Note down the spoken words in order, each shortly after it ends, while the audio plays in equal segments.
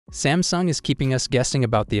Samsung is keeping us guessing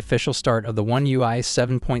about the official start of the One UI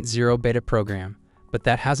 7.0 beta program, but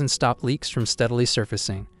that hasn't stopped leaks from steadily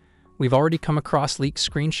surfacing. We've already come across leaked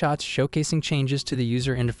screenshots showcasing changes to the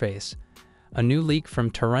user interface. A new leak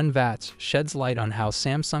from Tarun Vats sheds light on how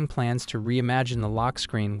Samsung plans to reimagine the lock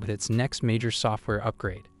screen with its next major software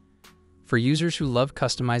upgrade. For users who love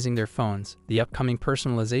customizing their phones, the upcoming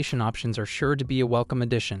personalization options are sure to be a welcome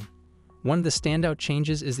addition. One of the standout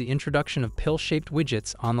changes is the introduction of pill-shaped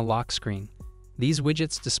widgets on the lock screen. These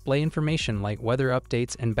widgets display information like weather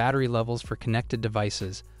updates and battery levels for connected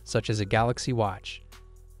devices, such as a Galaxy Watch.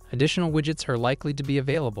 Additional widgets are likely to be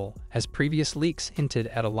available, as previous leaks hinted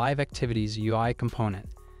at a Live Activities UI component.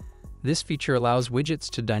 This feature allows widgets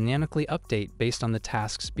to dynamically update based on the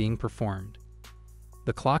tasks being performed.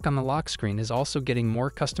 The clock on the lock screen is also getting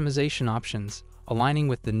more customization options, aligning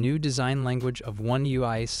with the new design language of One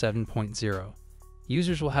UI 7.0.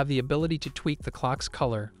 Users will have the ability to tweak the clock's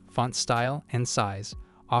color, font style, and size,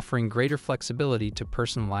 offering greater flexibility to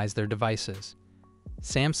personalize their devices.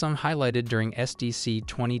 Samsung highlighted during SDC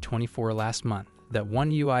 2024 last month that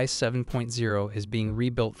One UI 7.0 is being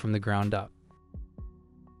rebuilt from the ground up.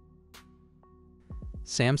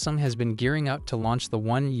 Samsung has been gearing up to launch the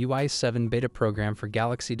One UI 7 beta program for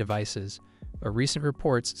Galaxy devices, but recent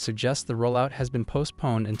reports suggest the rollout has been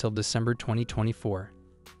postponed until December 2024.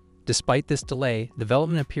 Despite this delay,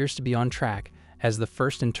 development appears to be on track, as the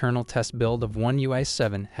first internal test build of One UI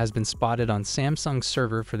 7 has been spotted on Samsung's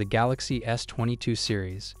server for the Galaxy S22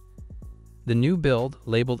 series. The new build,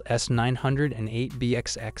 labeled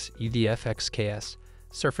S908BXX UDF-XKS,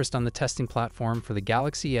 surfaced on the testing platform for the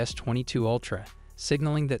Galaxy S22 Ultra,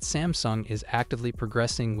 signaling that Samsung is actively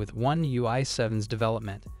progressing with One UI 7's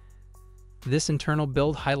development. This internal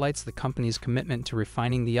build highlights the company's commitment to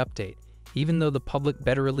refining the update, even though the public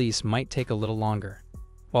beta release might take a little longer.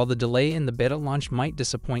 While the delay in the beta launch might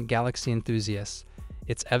disappoint Galaxy enthusiasts,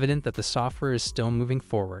 it's evident that the software is still moving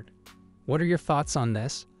forward. What are your thoughts on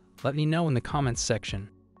this? Let me know in the comments section.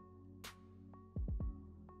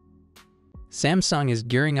 Samsung is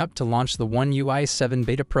gearing up to launch the One UI 7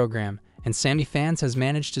 beta program, and Sammy Fans has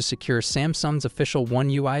managed to secure Samsung's official One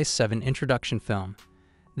UI 7 introduction film.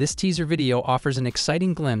 This teaser video offers an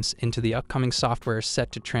exciting glimpse into the upcoming software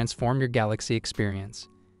set to transform your Galaxy experience.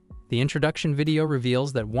 The introduction video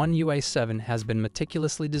reveals that One UI 7 has been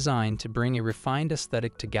meticulously designed to bring a refined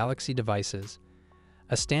aesthetic to Galaxy devices.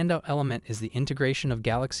 A standout element is the integration of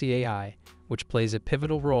Galaxy AI, which plays a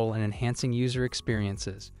pivotal role in enhancing user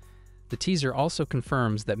experiences. The teaser also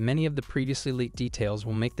confirms that many of the previously leaked details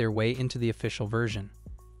will make their way into the official version.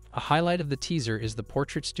 A highlight of the teaser is the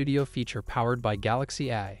Portrait Studio feature powered by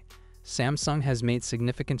Galaxy AI. Samsung has made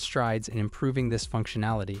significant strides in improving this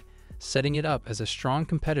functionality, setting it up as a strong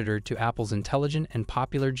competitor to Apple's intelligent and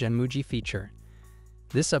popular Genmoji feature.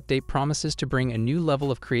 This update promises to bring a new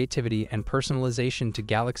level of creativity and personalization to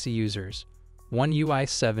Galaxy users. One UI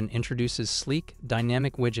 7 introduces sleek,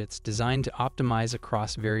 dynamic widgets designed to optimize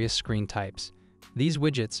across various screen types. These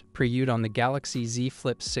widgets, previewed on the Galaxy Z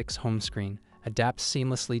Flip 6 home screen, adapt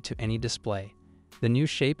seamlessly to any display. The new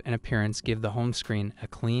shape and appearance give the home screen a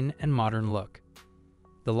clean and modern look.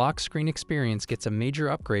 The lock screen experience gets a major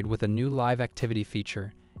upgrade with a new live activity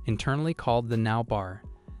feature, internally called the Now bar.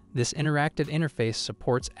 This interactive interface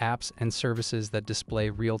supports apps and services that display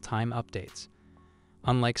real-time updates.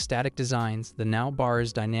 Unlike static designs, the Now bar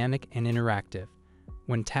is dynamic and interactive.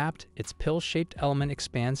 When tapped, its pill-shaped element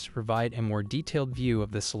expands to provide a more detailed view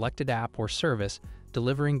of the selected app or service,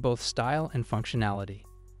 delivering both style and functionality.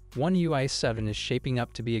 One UI 7 is shaping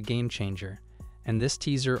up to be a game-changer, and this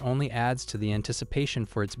teaser only adds to the anticipation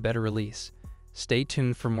for its beta release. Stay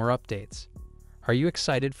tuned for more updates. Are you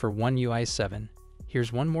excited for One UI 7?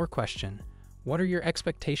 Here's one more question. What are your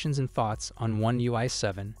expectations and thoughts on One UI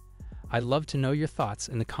 7? I'd love to know your thoughts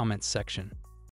in the comments section.